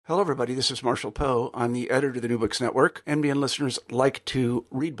Hello, everybody. This is Marshall Poe. I'm the editor of the New Books Network. NBN listeners like to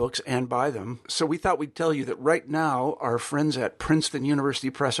read books and buy them. So we thought we'd tell you that right now, our friends at Princeton University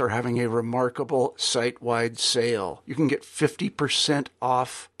Press are having a remarkable site-wide sale. You can get 50%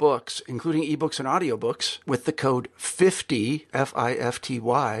 off books, including ebooks and audiobooks, with the code 50,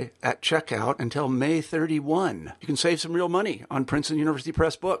 F-I-F-T-Y, at checkout until May 31. You can save some real money on Princeton University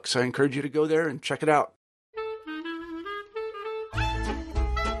Press books. I encourage you to go there and check it out.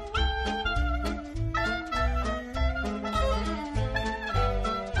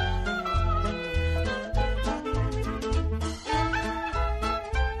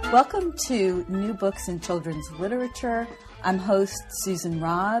 Welcome to New Books in Children's Literature. I'm host Susan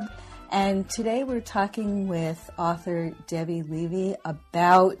Robb, and today we're talking with author Debbie Levy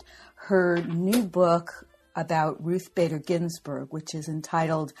about her new book about Ruth Bader Ginsburg, which is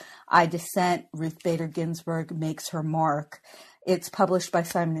entitled I Dissent, Ruth Bader Ginsburg Makes Her Mark. It's published by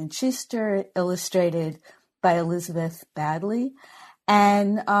Simon & Schuster, illustrated by Elizabeth Badley,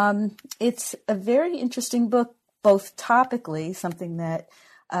 and it's a very interesting book, both topically, something that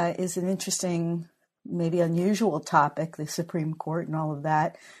is an interesting, maybe unusual topic, the Supreme Court and all of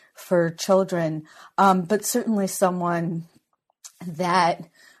that for children, but certainly someone that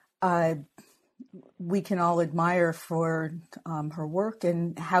we can all admire for her work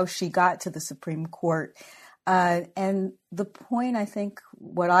and how she got to the Supreme Court. And the point, I think,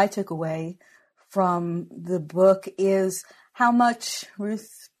 what I took away from the book is how much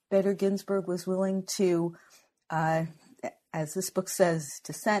Ruth Bader Ginsburg was willing to as this book says,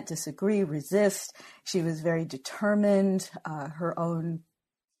 dissent, disagree, resist. She was very determined. Her own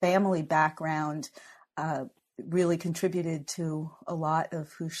family background really contributed to a lot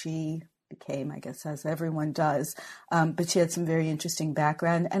of who she became, I guess, as everyone does. But she had some very interesting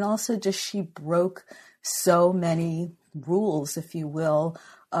background. And also just she broke so many rules, if you will,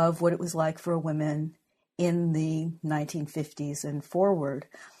 of what it was like for a woman in the 1950s and forward.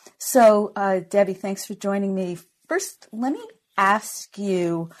 So, Debbie, thanks for joining me. First, let me ask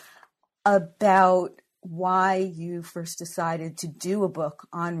you about why you first decided to do a book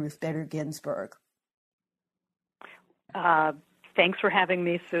on Ruth Bader Ginsburg. Thanks for having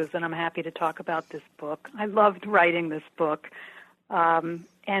me, Susan. I'm happy to talk about this book. I loved writing this book. And,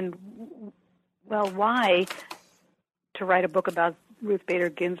 well, why to write a book about Ruth Bader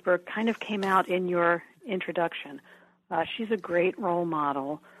Ginsburg kind of came out in your introduction. She's a great role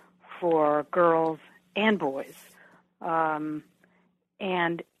model for girls and boys.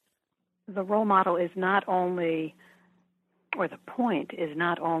 And the role model is not only, or the point is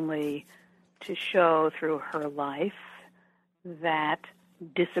not only to show through her life that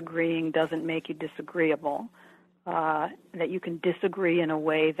disagreeing doesn't make you disagreeable, that you can disagree in a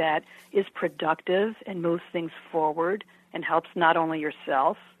way that is productive and moves things forward and helps not only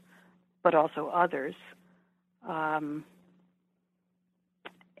yourself, but also others. And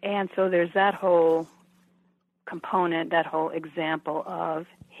so there's that whole component, that whole example of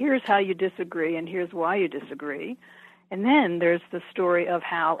here's how you disagree and here's why you disagree. And then there's the story of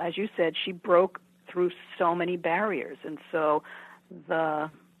how, as you said, she broke through so many barriers. And so the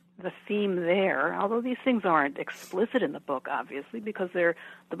theme there, although these things aren't explicit in the book, obviously, because the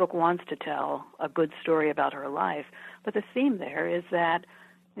book wants to tell a good story about her life, but the theme there is that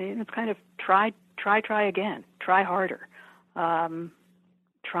it's kind of try again, try harder.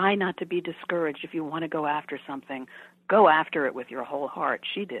 Try not to be discouraged. If you want to go after something, go after it with your whole heart.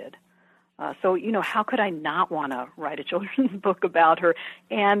 She did. So, how could I not want to write a children's book about her?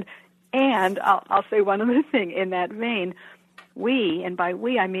 And I'll say one other thing in that vein. We, and by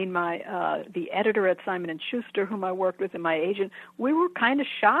we I mean the editor at Simon & Schuster, whom I worked with, and my agent, we were kind of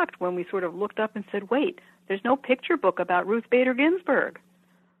shocked when we sort of looked up and said, wait, there's no picture book about Ruth Bader Ginsburg.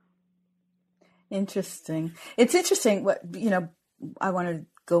 Interesting. It's interesting I want to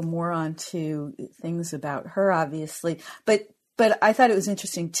go more on to things about her, obviously, but I thought it was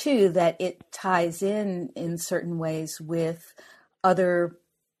interesting too that it ties in certain ways with other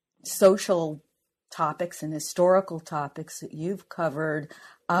social topics and historical topics that you've covered.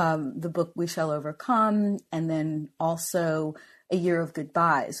 The book We Shall Overcome, and then also A Year of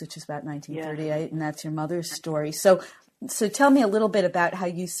Goodbyes, which is about 1938, and that's your mother's story. So tell me a little bit about how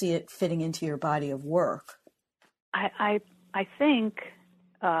you see it fitting into your body of work. I think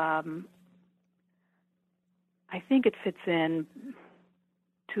it fits in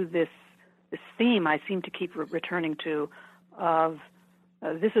to this theme I seem to keep returning to of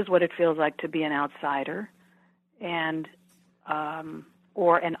this is what it feels like to be an outsider and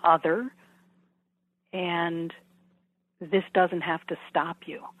or an other, and this doesn't have to stop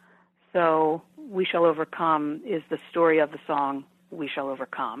you. So We Shall Overcome is the story of the song We Shall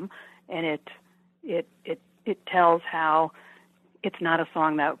Overcome, and it tells how it's not a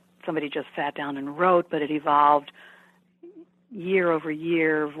song that somebody just sat down and wrote, but it evolved year over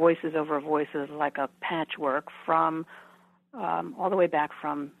year, voices over voices, like a patchwork from all the way back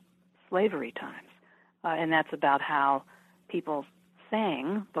from slavery times. And that's about how people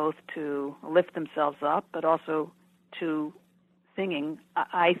sang, both to lift themselves up, but also to singing,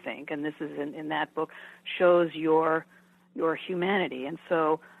 I think, and this is in that book, shows your humanity. And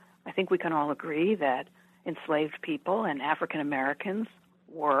so I think we can all agree that enslaved people and African Americans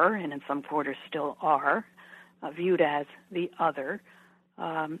were, and in some quarters still are, viewed as the other,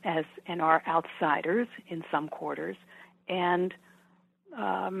 and are outsiders in some quarters. And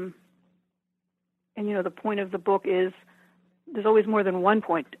the point of the book is there's always more than one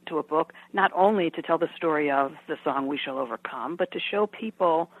point to a book, not only to tell the story of the song We Shall Overcome, but to show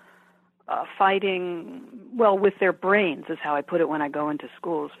people fighting, well, with their brains is how I put it when I go into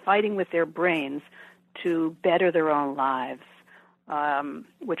schools, fighting with their brains to better their own lives,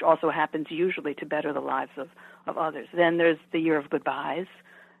 which also happens usually to better the lives of others. Then there's The Year of Goodbyes,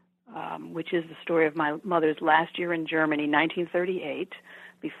 which is the story of my mother's last year in Germany, 1938,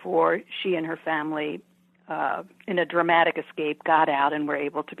 before she and her family, in a dramatic escape, got out and were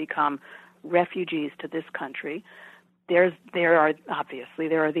able to become refugees to this country. There are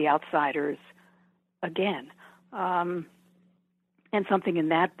the outsiders again, and something in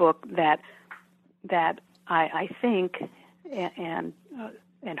that book that I think and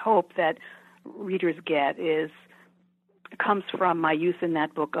hope that readers get comes from my use in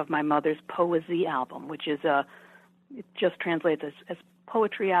that book of my mother's poesy album, which is it just translates as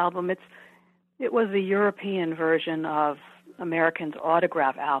poetry album. It was a European version of Americans'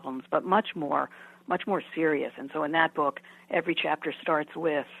 autograph albums, but much more serious. And so in that book, every chapter starts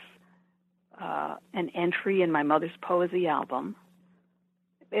with an entry in my mother's poesy album.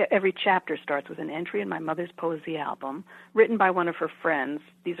 Every chapter starts with an entry in my mother's poesy album, written by one of her friends.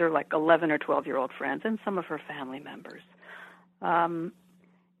 These are like 11 or 12-year-old friends, and some of her family members. And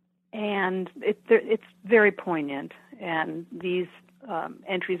it's very poignant, and these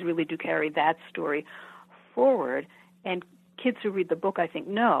entries really do carry that story forward. And kids who read the book, I think,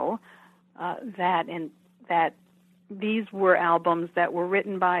 know that these were albums that were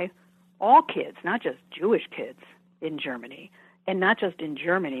written by all kids, not just Jewish kids in Germany. And not just in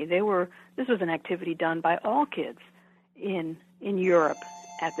Germany, this was an activity done by all kids in Europe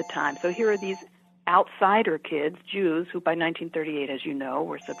at the time. So here are these outsider kids, Jews, who by 1938, as you know,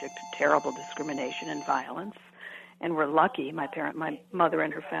 were subject to terrible discrimination and violence, and were lucky. My mother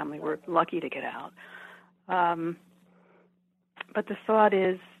and her family were lucky to get out. But the thought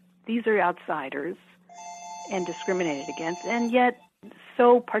is, these are outsiders and discriminated against, and yet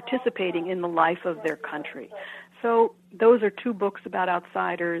so participating in the life of their country. So those are two books about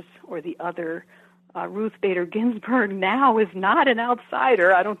outsiders or the other. Ruth Bader Ginsburg now is not an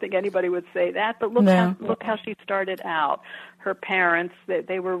outsider. I don't think anybody would say that, but look how she started out. Her parents,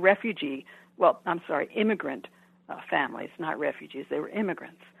 they were immigrant families, not refugees. They were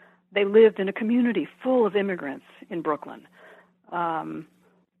immigrants. They lived in a community full of immigrants in Brooklyn.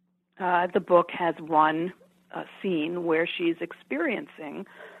 The book has one scene where she's experiencing,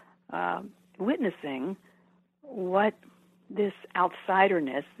 witnessing what this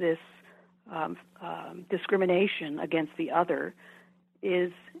outsiderness, this discrimination against the other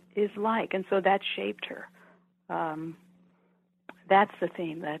is like, and so that shaped her. That's the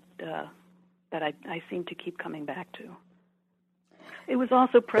theme that I seem to keep coming back to. It was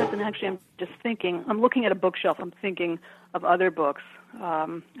also present, actually, I'm looking at a bookshelf, I'm thinking of other books.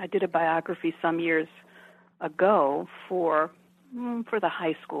 I did a biography some years ago for the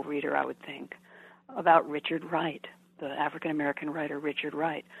high school reader, I would think, about Richard Wright, the African-American writer Richard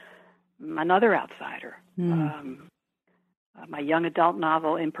Wright, another outsider. My young adult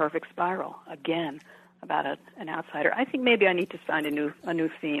novel, Imperfect Spiral, again, about an outsider. I think maybe I need to find a new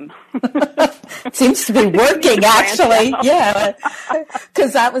theme. Seems to be working, actually. Yeah,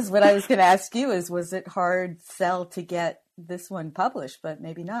 because that was what I was going to ask you, was it hard sell to get this one published, but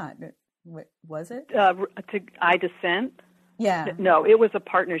maybe not. Was it? I Dissent? Yeah. No, it was a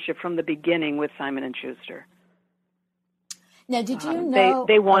partnership from the beginning with Simon & Schuster. Now, did you know...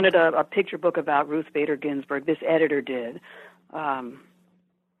 They wanted a picture book about Ruth Bader Ginsburg. This editor did,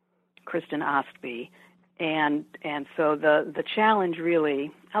 Kristen Ostby. And so the challenge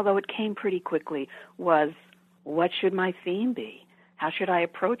really, although it came pretty quickly, was what should my theme be? How should I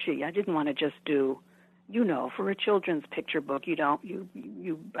approach it? I didn't want to just do, for a children's picture book, you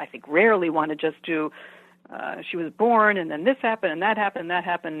I think rarely want to just do, she was born and then this happened and that happened and that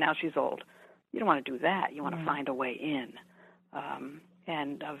happened and now she's old. You don't want to do that. You want to find a way in.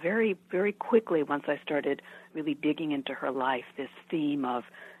 And very, very quickly, once I started really digging into her life, this theme of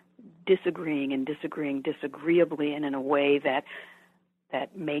disagreeing and disagreeing disagreeably and in a way that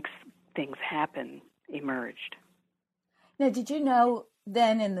makes things happen emerged. Now, did you know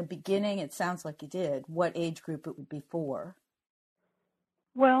then in the beginning, it sounds like you did, what age group it would be for?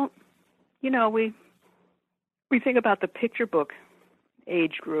 Well, we think about the picture book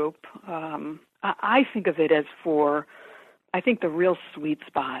age group. I think of it as I think the real sweet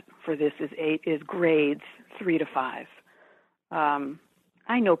spot for this is grades 3 to 5.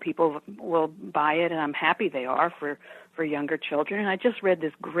 I know people will buy it, and I'm happy they are for younger children. And I just read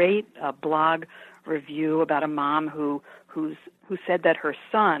this great blog review about a mom who said that her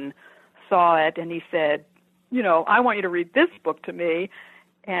son saw it, and he said, I want you to read this book to me.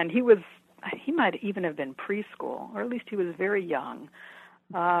 And he might even have been preschool, or at least he was very young.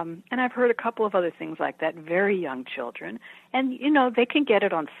 And I've heard a couple of other things like that, very young children. And, they can get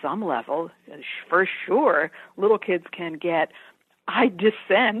it on some level. For sure, little kids can get, I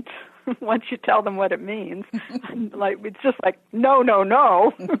dissent, once you tell them what it means. It's just like, no, no,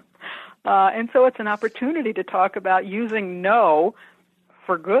 no. And so it's an opportunity to talk about using no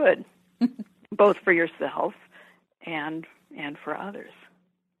for good, both for yourself and for others.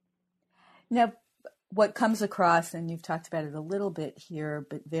 Now, what comes across, and you've talked about it a little bit here,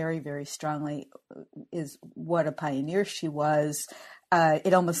 but very, very strongly, is what a pioneer she was.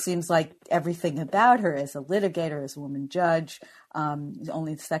 It almost seems like everything about her as a litigator, as a woman judge,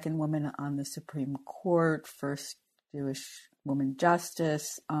 only the second woman on the Supreme Court, first Jewish woman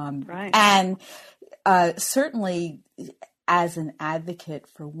justice, right. And certainly as an advocate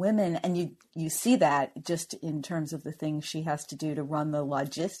for women, and you see that just in terms of the things she has to do to run the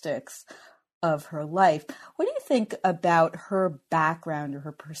logistics of her life. What do you think about her background or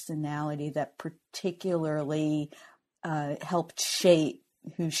her personality that particularly helped shape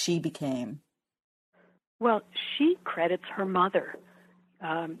who she became? Well, she credits her mother.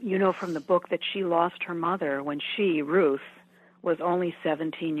 From the book that she lost her mother when she, Ruth, was only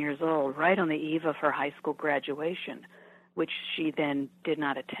 17 years old, right on the eve of her high school graduation, which she then did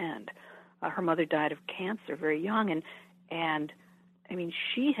not attend. Her mother died of cancer very young, and I mean,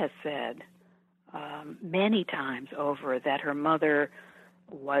 she has said many times over that her mother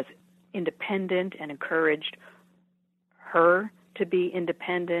was independent and encouraged her to be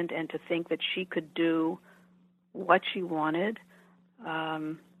independent and to think that she could do what she wanted.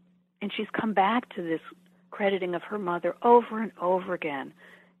 And she's come back to this crediting of her mother over and over again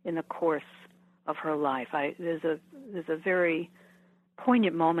in the course of her life. There's a very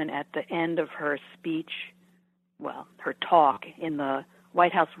poignant moment at the end of her speech, her talk in the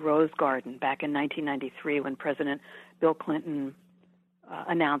White House Rose Garden back in 1993 when President Bill Clinton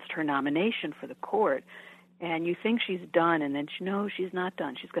announced her nomination for the court. And you think she's done, and then she's not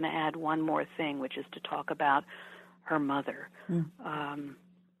done. She's going to add one more thing, which is to talk about her mother.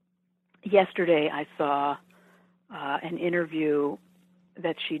 Yesterday I saw an interview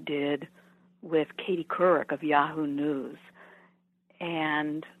that she did with Katie Couric of Yahoo News.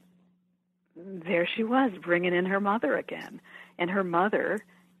 And there she was, bringing in her mother again. And her mother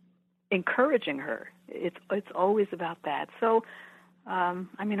encouraging her. It's always about that. So,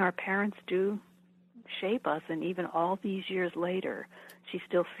 our parents do shape us, and even all these years later, she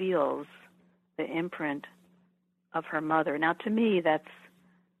still feels the imprint of her mother. Now, to me, that's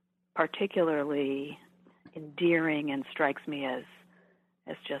particularly endearing and strikes me as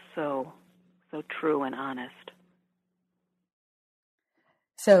just so true and honest.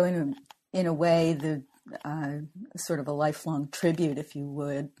 So, in a way, the sort of a lifelong tribute, if you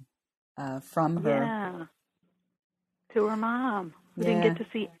would, from her. Yeah, to her mom. We didn't get to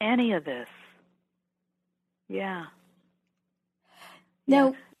see any of this. Yeah.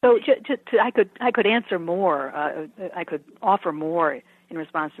 Now, so I could answer more. I could offer more in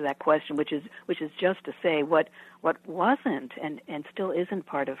response to that question, which is just to say what wasn't and still isn't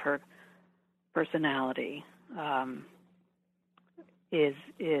part of her personality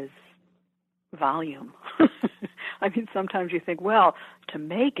is volume. I mean, sometimes you think, well, to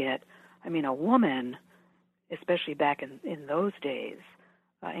make it, a woman, especially back in those days,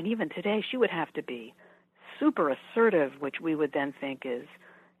 and even today, she would have to be super assertive, which we would then think is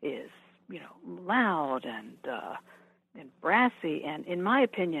loud and brassy. And in my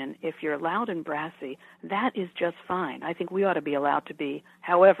opinion, if you're loud and brassy, that is just fine. I think we ought to be allowed to be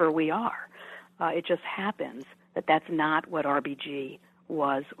however we are. It just happens that that's not what RBG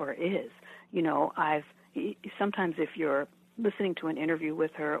was or is. Sometimes if you're listening to an interview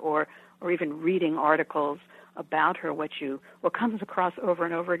with her or even reading articles about her, what comes across over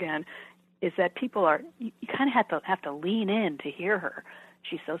and over again is that people you kind of have to lean in to hear her.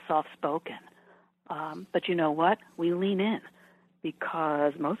 She's so soft-spoken. But you know what? We lean in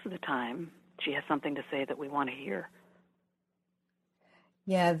because most of the time she has something to say that we want to hear.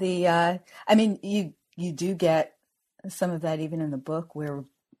 Yeah, I mean, you do get some of that even in the book where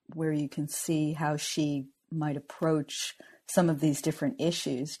you can see how she might approach some of these different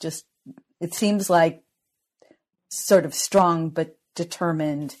issues. Just, it seems like sort of strong but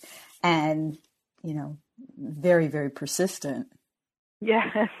determined and, very, very persistent.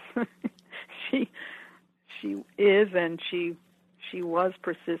 Yes, she is, and she was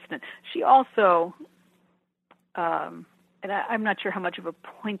persistent. She also, and I'm not sure how much of a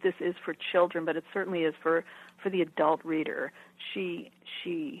point this is for children, but it certainly is for the adult reader. She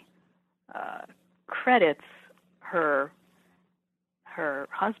credits her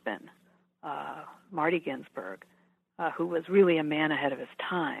husband, Marty Ginsburg, who was really a man ahead of his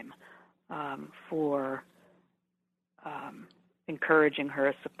time, for encouraging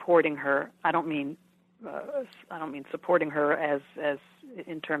her, supporting her. I don't mean supporting her as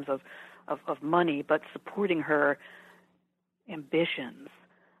in terms of money, but supporting her ambitions,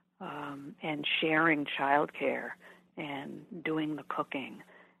 and sharing childcare and doing the cooking.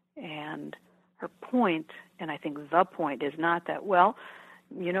 And her point, and I think the point, is not that, well,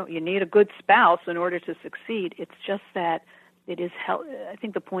 you need a good spouse in order to succeed. It's just that it is I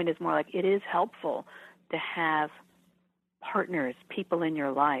think the point is more like it is helpful to have partners, people in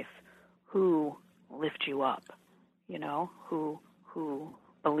your life who lift you up, who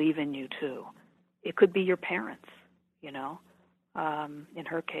believe in you too. It could be your parents, in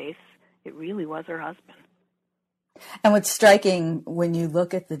her case, it really was her husband. And what's striking when you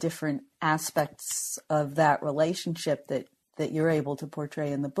look at the different aspects of that relationship that you're able to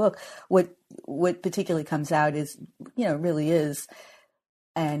portray in the book, what particularly comes out is, really is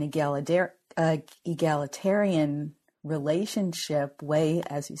an egalitarian relationship, way,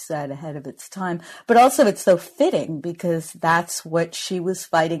 as you said, ahead of its time. But also it's so fitting because that's what she was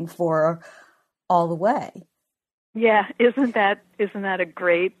fighting for all the way. Yeah, isn't that a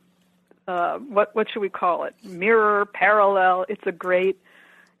great what should we call it? Mirror, parallel. It's a great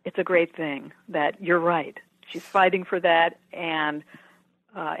thing that you're right. She's fighting for that, and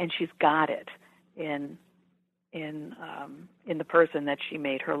she's got it in the person that she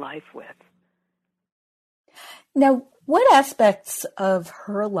made her life with. Now, what aspects of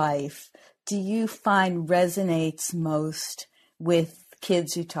her life do you find resonates most with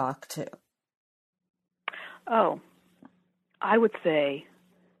kids you talk to? Oh, I would say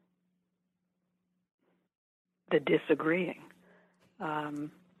the disagreeing,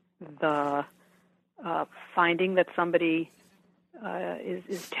 the finding that somebody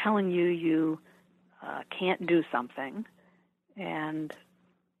is telling you can't do something, and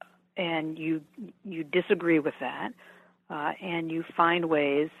you disagree with that, and you find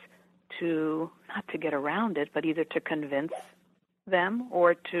ways to not to get around it, but either to convince them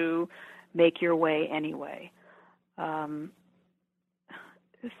or to make your way anyway.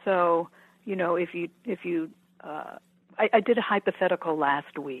 So if you I did a hypothetical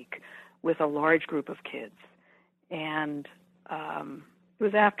last week with a large group of kids, and it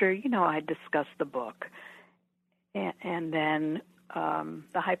was after I discussed the book, and then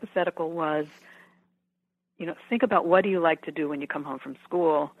the hypothetical was, think about what do you like to do when you come home from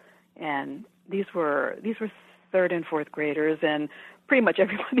school, and these were third and fourth graders, and pretty much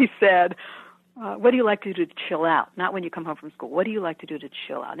everybody said, what do you like to do to chill out? Not when you come home from school. What do you like to do to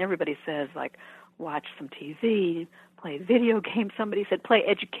chill out? And everybody says, like, watch some TV, play video games. Somebody said play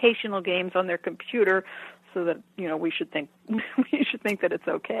educational games on their computer, so that we should think that it's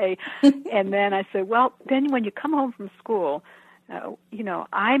okay. And then I said, well, then when you come home from school,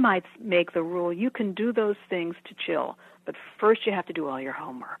 I might make the rule you can do those things to chill, but first you have to do all your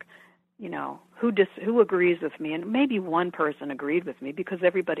homework. Who agrees with me? And maybe one person agreed with me because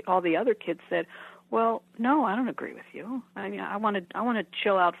all the other kids said, well, no, I don't agree with you. I mean, I want to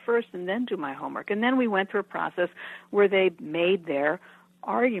chill out first and then do my homework. And then we went through a process where they made their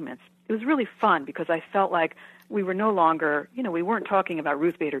arguments. It was really fun because I felt like we were no longer, we weren't talking about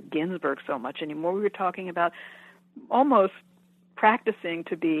Ruth Bader Ginsburg so much anymore. We were talking about almost practicing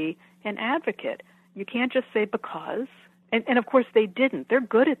to be an advocate. You can't just say because. And of course they didn't. They're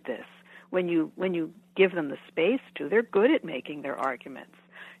good at this. When you give them the space to, they're good at making their arguments.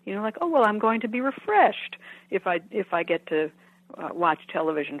 Like, oh well, I'm going to be refreshed if I get to watch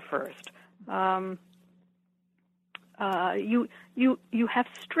television first. You have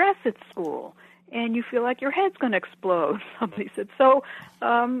stress at school, and you feel like your head's going to explode. Somebody said, so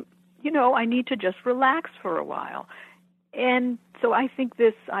I need to just relax for a while. And so I think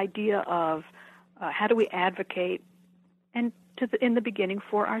this idea of how do we advocate, and in the beginning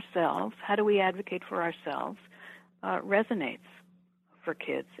for ourselves, how do we advocate for ourselves, resonates for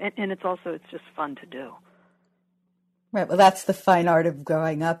kids. And it's just fun to do. Right. Well, that's the fine art of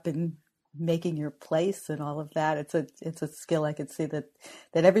growing up and making your place and all of that. It's a skill I could see that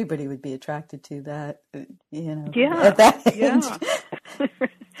everybody would be attracted to, that, at that age. Yeah.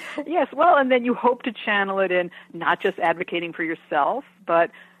 Yes. Well, and then you hope to channel it in not just advocating for yourself,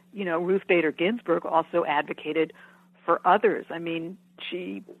 but, Ruth Bader Ginsburg also advocated for others. I mean,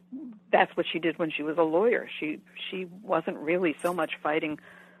 that's what she did when she was a lawyer. She wasn't really so much fighting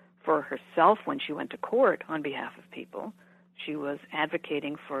for herself when she went to court on behalf of people. She was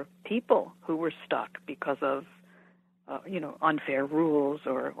advocating for people who were stuck because of, unfair rules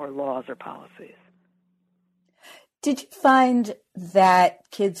or laws or policies. Did you find that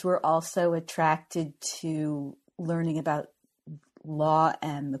kids were also attracted to learning about law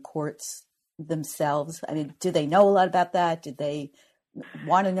and the courts themselves? I mean, do they know a lot about that? Did they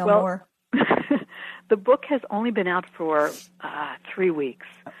want to know more? The book has only been out for 3 weeks,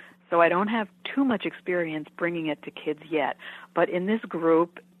 so I don't have too much experience bringing it to kids yet. But in this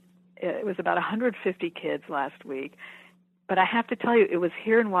group, it was about 150 kids last week. But I have to tell you, it was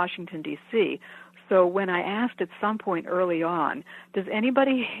here in Washington, D.C., so when I asked at some point early on, does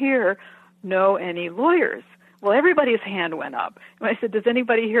anybody here know any lawyers? Well, everybody's hand went up. And I said, does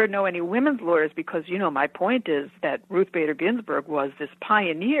anybody here know any women's lawyers? Because, my point is that Ruth Bader Ginsburg was this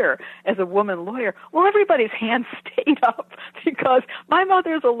pioneer as a woman lawyer. Well, everybody's hand stayed up because my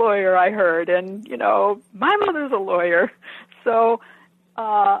mother's a lawyer, I heard, and, my mother's a lawyer. So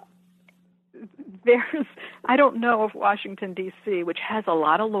I don't know if Washington, D.C., which has a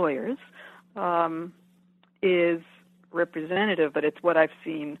lot of lawyers, is representative, but it's what I've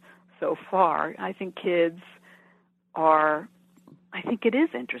seen so far. I think it is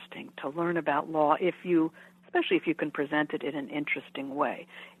interesting to learn about law especially if you can present it in an interesting way.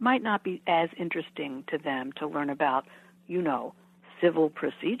 It might not be as interesting to them to learn about, civil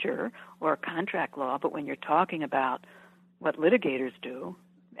procedure or contract law, but when you're talking about what litigators do,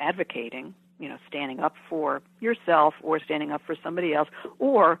 advocating, standing up for yourself or standing up for somebody else,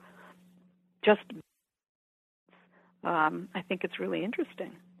 or just, I think it's really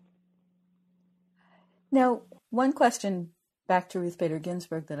interesting. Now, one question back to Ruth Bader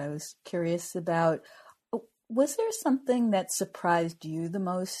Ginsburg that I was curious about. Was there something that surprised you the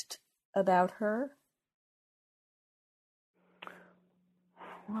most about her?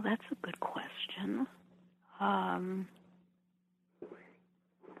 Well, that's a good question.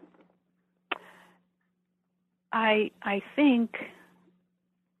 I think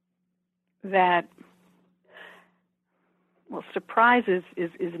that, surprise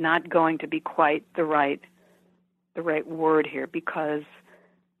is not going to be quite the right word here, because,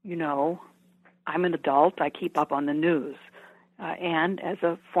 I'm an adult. I keep up on the news. And as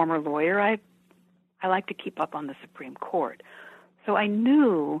a former lawyer, I like to keep up on the Supreme Court. So I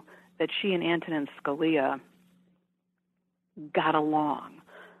knew that she and Antonin Scalia got along.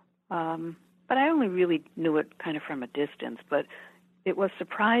 But I only really knew it kind of from a distance. But it was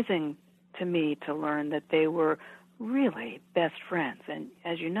surprising to me to learn that they were really best friends. And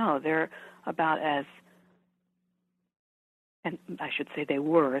as you know, they're about as, and I should say they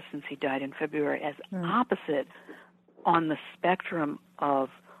were, since he died in February, as opposite on the spectrum of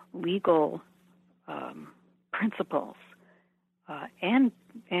legal principles and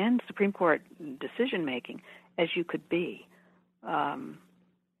Supreme Court decision-making as you could be.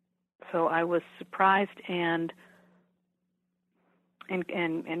 So I was surprised and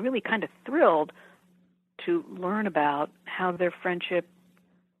really kind of thrilled to learn about how their friendship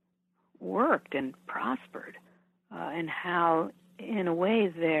worked and prospered, and how, in a way,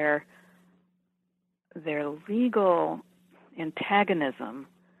 their legal antagonism,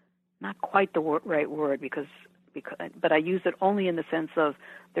 not quite the right word, because, but I use it only in the sense of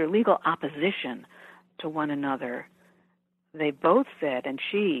their legal opposition to one another. They both said, and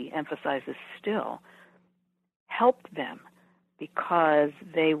she emphasizes still, helped them because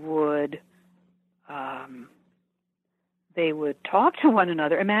they would talk to one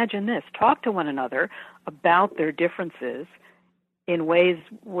another. Imagine this, talk to one another about their differences in ways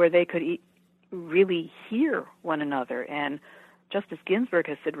where they could really hear one another. And Justice Ginsburg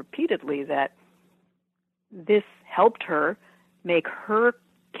has said repeatedly that this helped her make her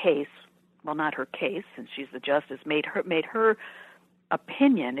case, well, not her case, since she's the justice, made her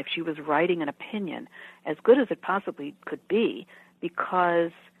opinion, if she was writing an opinion, as good as it possibly could be,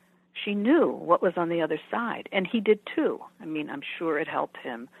 because she knew what was on the other side, and he did too. I mean, I'm sure it helped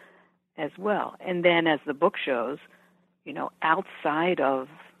him as well. And then, as the book shows, outside of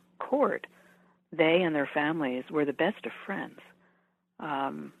court, they and their families were the best of friends.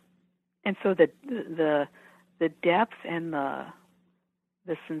 And so the depth and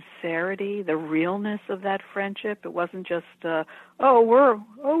the sincerity, the realness of that friendship, it wasn't just, sure,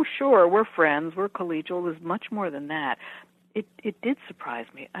 we're friends, we're collegial. It was much more than that. It did surprise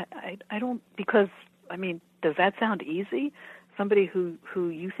me. I don't, because, does that sound easy? Somebody who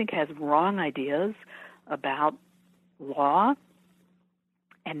you think has wrong ideas about law,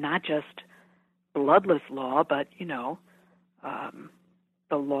 and not just bloodless law, but,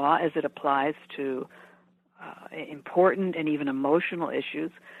 the law as it applies to important and even emotional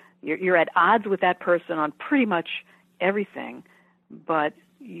issues. You're at odds with that person on pretty much everything, but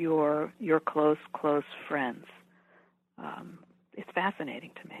you're close friends. It's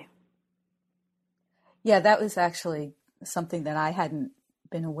fascinating to me. Yeah, that was actually something that I hadn't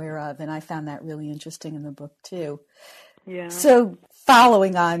been aware of, and I found that really interesting in the book too. Yeah. So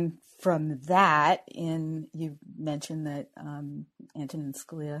following on from that, you mentioned that Antonin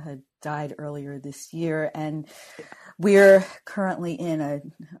Scalia had died earlier this year, and we're currently in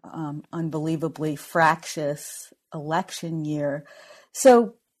an unbelievably fractious election year.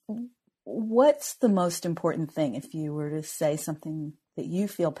 So what's the most important thing, if you were to say something that you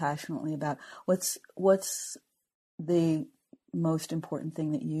feel passionately about, what's the most important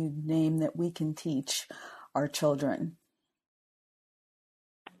thing that you name that we can teach our children?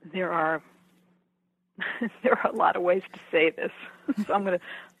 There are a lot of ways to say this, so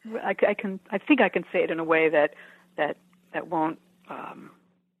I think I can say it in a way that won't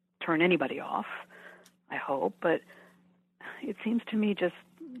turn anybody off, I hope. But it seems to me, just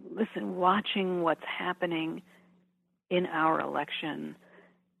watching what's happening in our election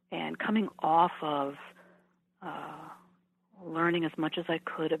and coming off of learning as much as I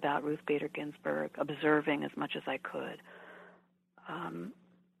could about Ruth Bader Ginsburg, observing as much as I could.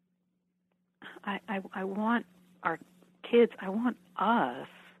 I want our kids, I want us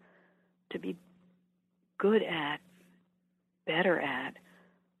to be good at, better at,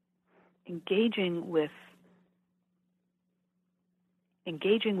 engaging with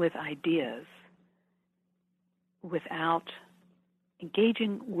ideas without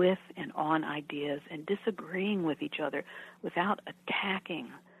engaging with and on ideas and disagreeing with each other without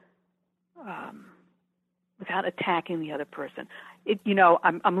attacking the other person.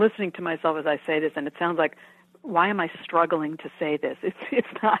 I'm listening to myself as I say this, and it sounds like, why am I struggling to say this?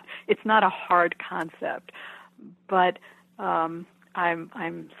 It's not a hard concept, but I'm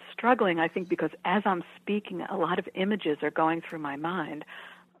struggling, I think, because as I'm speaking, a lot of images are going through my mind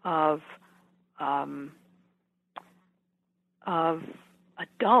of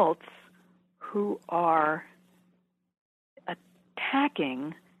adults who are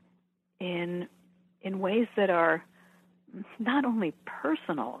attacking in ways that are not only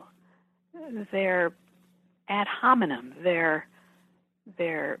personal, they're ad hominem. They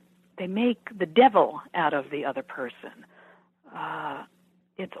make the devil out of the other person.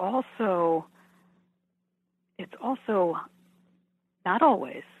 It's also not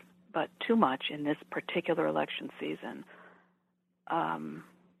always, but too much in this particular election season,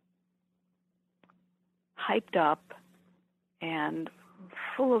 hyped up and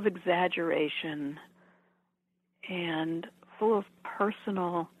full of exaggeration and full of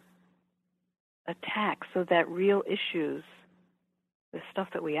personal attacks, so that real issues, the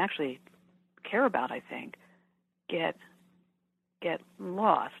stuff that we actually care about, I think, get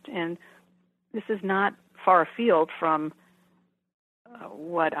lost. And this is not far afield from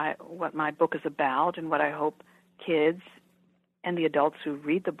what my book is about, and what I hope kids and the adults who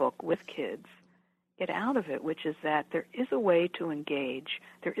read the book with kids get out of it, which is that there is a way to engage,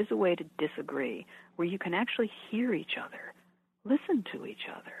 there is a way to disagree, where you can actually hear each other, listen to each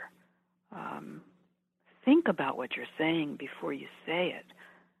other, think about what you're saying before you say it.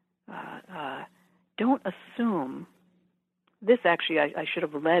 Don't assume, this actually I should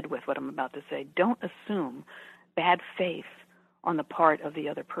have led with what I'm about to say, don't assume bad faith on the part of the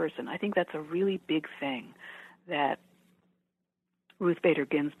other person. I think that's a really big thing that Ruth Bader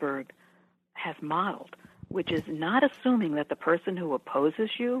Ginsburg has modeled, which is not assuming that the person who opposes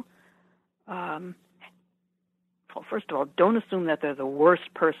you, well, first of all, don't assume that they're the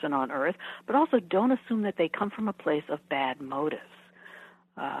worst person on earth, but also don't assume that they come from a place of bad motives.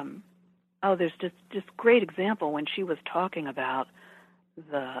 There's just great example when she was talking about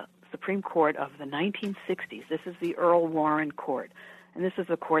the Supreme Court of the 1960s. This is the Earl Warren Court, and this is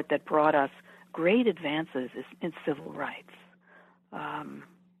a court that brought us great advances in civil rights.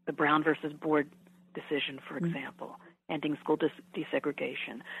 The Brown versus Board decision, for example, ending school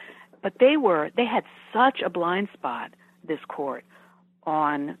desegregation. But they had such a blind spot this court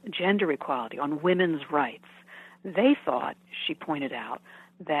on gender equality, on women's rights. They thought, she pointed out,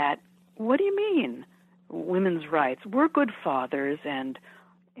 that, what do you mean, women's rights? We're good fathers and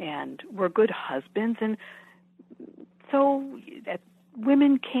we're good husbands, and so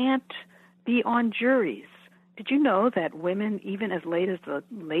women can't be on juries. Did you know that women, even as late as the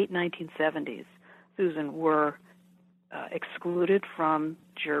late 1970s, Susan, were excluded from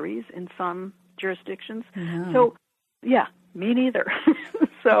juries in some jurisdictions? No. So, yeah, me neither.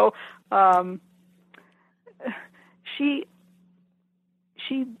 So she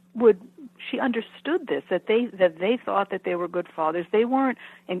understood this, that they thought that they were good fathers. They weren't,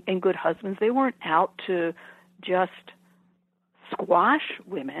 and good husbands. They weren't out to just squash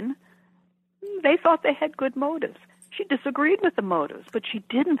women. They thought they had good motives. She disagreed with the motives, but she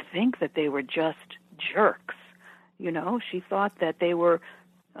didn't think that they were just jerks. You know, she thought that they were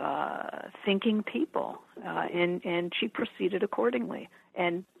thinking people, and she proceeded accordingly.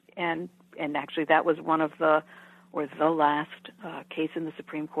 And actually, that was one of the last case in the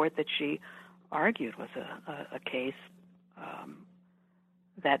Supreme Court that she argued was a case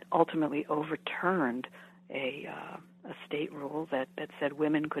that ultimately overturned a state rule that said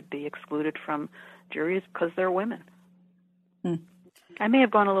women could be excluded from juries because they're women. I may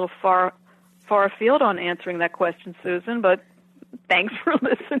have gone a little far afield on answering that question, Susan, but thanks for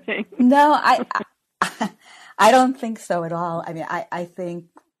listening. No, I don't think so at all. I mean, I think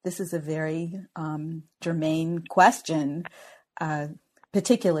this is a very germane question,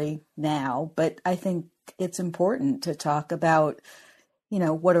 particularly now, but I think it's important to talk about, you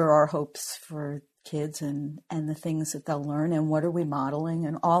know, what are our hopes for kids and the things that they'll learn, and what are we modeling,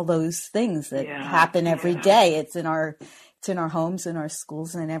 and all those things that happen every day. It's in our homes, in our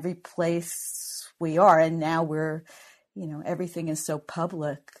schools, and in every place we are. And now we're, you know, everything is so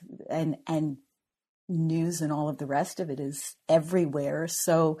public, and news and all of the rest of it is everywhere.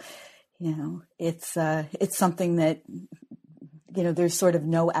 So, you know, it's something that, you know, there's sort of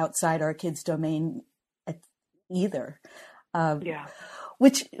no outside our kids' domain either.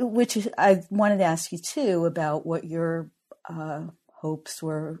 Which I wanted to ask you too about what your hopes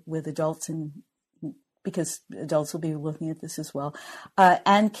were with adults, and because adults will be looking at this as well,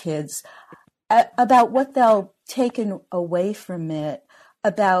 and kids, about what they'll take away from it,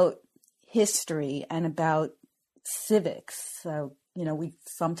 about history and about civics. So, you know, we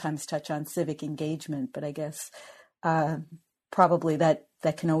sometimes touch on civic engagement, but I guess probably that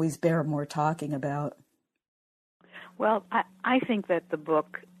can always bear more talking about. Well, I think that the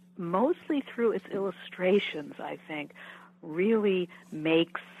book, mostly through its illustrations, I think, really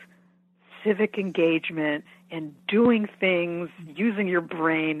makes civic engagement and doing things, using your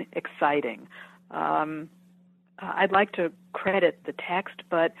brain, exciting. I'd like to credit the text,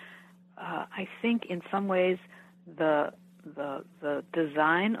 but I think in some ways the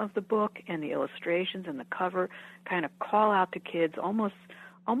design of the book and the illustrations and the cover kind of call out to kids almost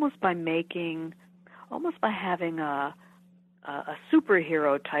by having a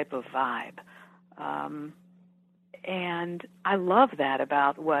superhero type of vibe. And I love that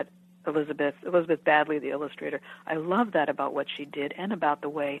about what Elizabeth Badley, the illustrator, I love that about what she did and about the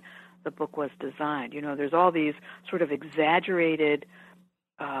way the book was designed. You know, there's all these sort of exaggerated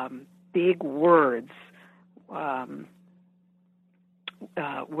big words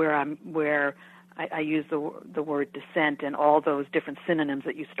where I use the word dissent and all those different synonyms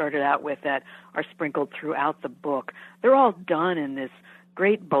that you started out with that are sprinkled throughout the book. They're all done in this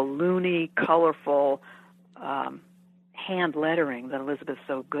great balloony, colorful hand lettering that Elizabeth's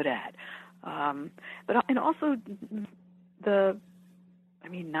so good at. And also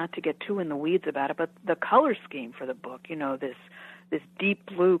not to get too in the weeds about it, but the color scheme for the book, you know, this deep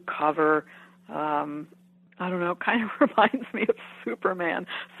blue cover, I don't know, kind of reminds me of Superman.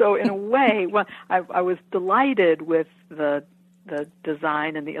 So in a way, I was delighted with the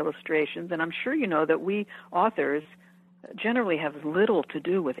design and the illustrations, and I'm sure you know that we authors generally have little to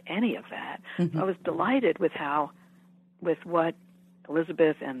do with any of that. Mm-hmm. I was delighted with what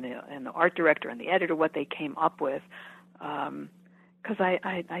Elizabeth and the art director and the editor, what they came up with, because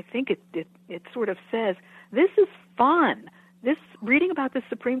I think it sort of says, this is fun. This reading about the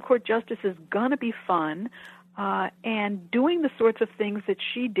Supreme Court justice is gonna be fun, and doing the sorts of things that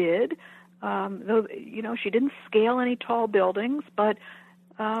she did. Though you know she didn't scale any tall buildings, but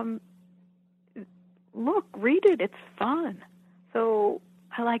look, read it. It's fun. So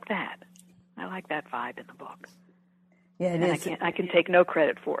I like that. I like that vibe in the book. Yeah, it is. I can take no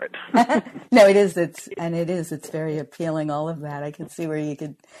credit for it. No, it is. It's very appealing. All of that. I can see where you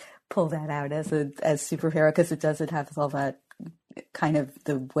could pull that out as superhero, because it doesn't have all that, kind of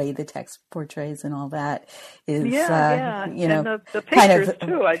the way the text portrays and all that is, you know, and the kind pictures of,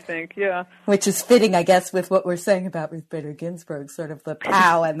 too, I think, yeah. Which is fitting, I guess, with what we're saying about Ruth Bader Ginsburg, sort of the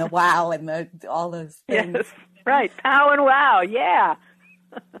pow and the wow and all those things. Yes, right, pow and wow, yeah.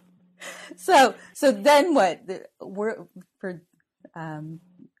 So then what? We're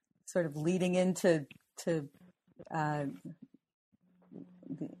sort of leading into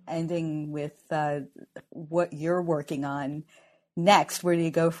ending with what you're working on next. Where do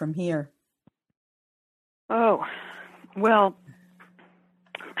you go from here? Oh, well,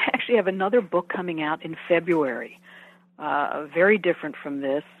 I actually have another book coming out in February, very different from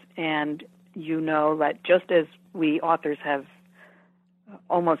this. And you know that just as we authors have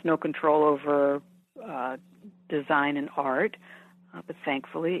almost no control over design and art, but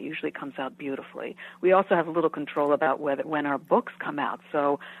thankfully it usually comes out beautifully. We also have a little control about when our books come out.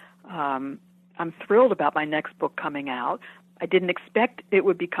 So I'm thrilled about my next book coming out. I didn't expect it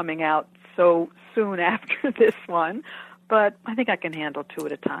would be coming out so soon after this one, but I think I can handle two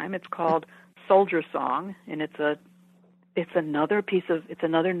at a time. It's called Soldier Song, and it's another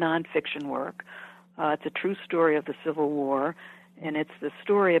nonfiction work. It's a true story of the Civil War, and it's the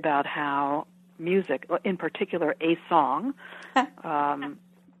story about how music, in particular a song,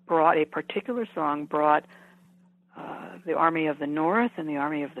 brought the Army of the North and the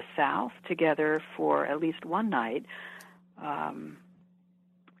Army of the South together for at least one night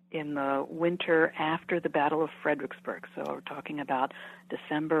in the winter after the Battle of Fredericksburg. So we're talking about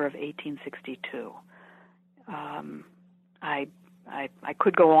December of 1862. I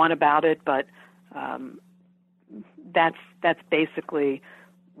could go on about it, but that's basically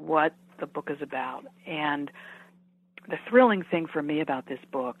what the book is about. And the thrilling thing for me about this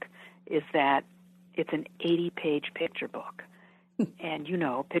book is that it's an 80-page picture book. And, you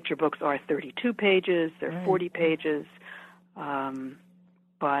know, picture books are 32 pages, they're 40 pages.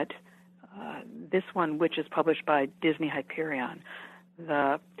 But this one, which is published by Disney Hyperion,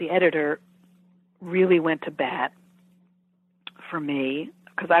 the editor really went to bat for me,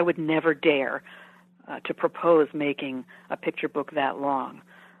 because I would never dare to propose making a picture book that long.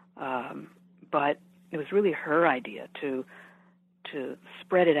 But it was really her idea to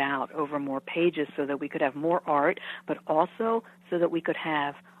spread it out over more pages so that we could have more art, but also so that we could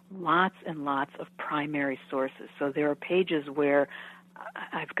have lots and lots of primary sources. So there are pages where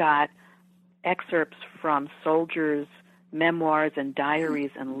I've got excerpts from soldiers' memoirs and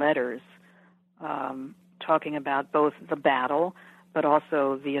diaries and letters talking about both the battle but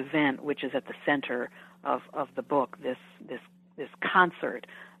also the event, which is at the center of the book, this concert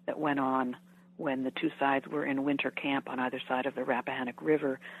that went on when the two sides were in winter camp on either side of the Rappahannock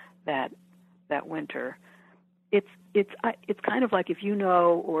River that winter. It's kind of like, if you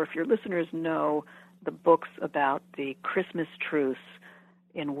know, or if your listeners know, the books about the Christmas truce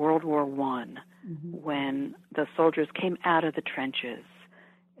in World War I, when the soldiers came out of the trenches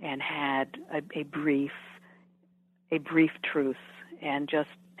and had a brief truce and just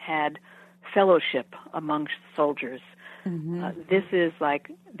had fellowship amongst soldiers. This is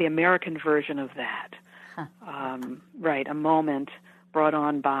like the American version of that. Right, a moment brought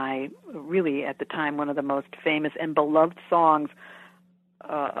on by, really at the time, one of the most famous and beloved songs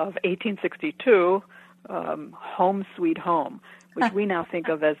of 1862, Home Sweet Home, which we now think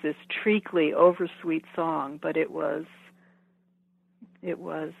of as this treacly, oversweet song, but it was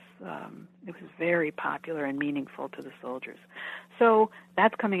very popular and meaningful to the soldiers. So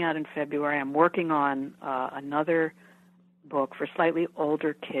that's coming out in February. I'm working on another book for slightly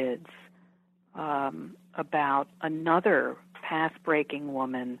older kids about another path-breaking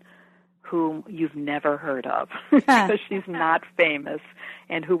woman whom you've never heard of because she's not famous,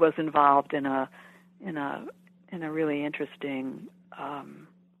 and who was involved in a really interesting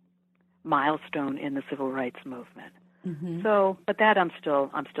milestone in the civil rights movement. So, but that I'm still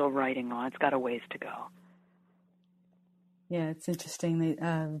writing on. It's got a ways to go. Yeah, it's interesting.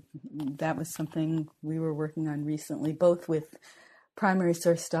 That was something we were working on recently, both with primary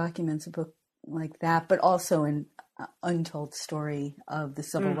source documents, a book like that, but also an untold story of the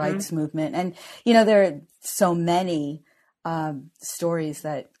civil rights movement. And, you know, there are so many stories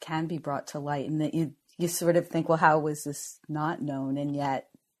that can be brought to light, and that you sort of think, well, how was this not known? And yet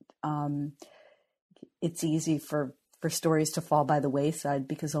it's easy for stories to fall by the wayside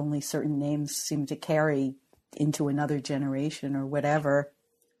because only certain names seem to carry into another generation or whatever.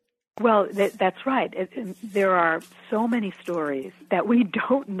 Well, that's right. There are so many stories that we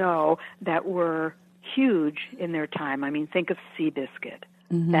don't know that were huge in their time. I mean, think of Seabiscuit,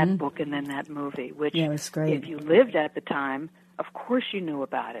 that book and then that movie, which, yeah, it was great. If you lived at the time, of course you knew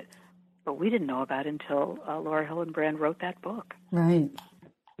about it. But we didn't know about it until Laura Hillenbrand wrote that book. Right.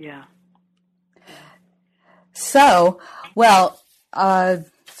 Yeah. So,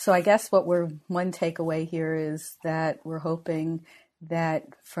 so I guess one takeaway here is that we're hoping that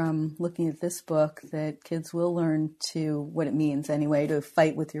from looking at this book that kids will learn what it means anyway to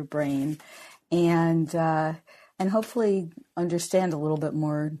fight with your brain, and hopefully understand a little bit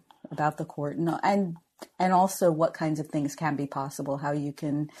more about the court and also what kinds of things can be possible, how you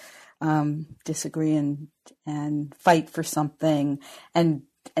can disagree and fight for something, and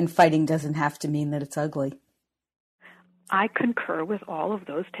fighting doesn't have to mean that it's ugly. I concur with all of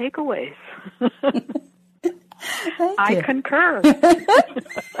those takeaways. I concur.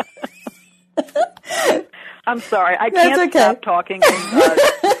 I'm sorry. I can't stop talking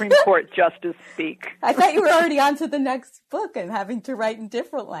in Supreme Court justice speak. I thought you were already on to the next book and having to write in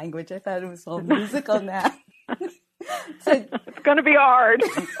different language. I thought it was all musical now. So, it's going to be hard.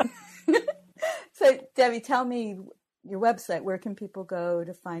 So, Debbie, tell me your website. Where can people go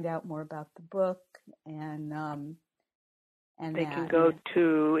to find out more about the book? And they can go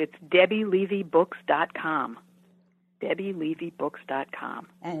to, it's DebbieLevyBooks.com. DebbieLevyBooks.com.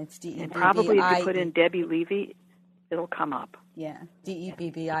 And it's DEBBIE. And probably if you put in Debbie Levy, it'll come up. Yeah,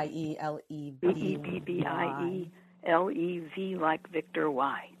 DEBBIELEVY. DEBBIELEV like Victor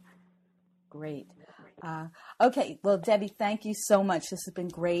Y. Great. Okay, well, Debbie, thank you so much. This has been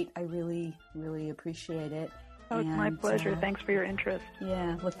great. I really, really appreciate it. Oh, it's my pleasure. Thanks for your interest.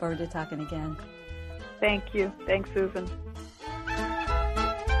 Yeah, look forward to talking again. Thank you. Thanks, Susan.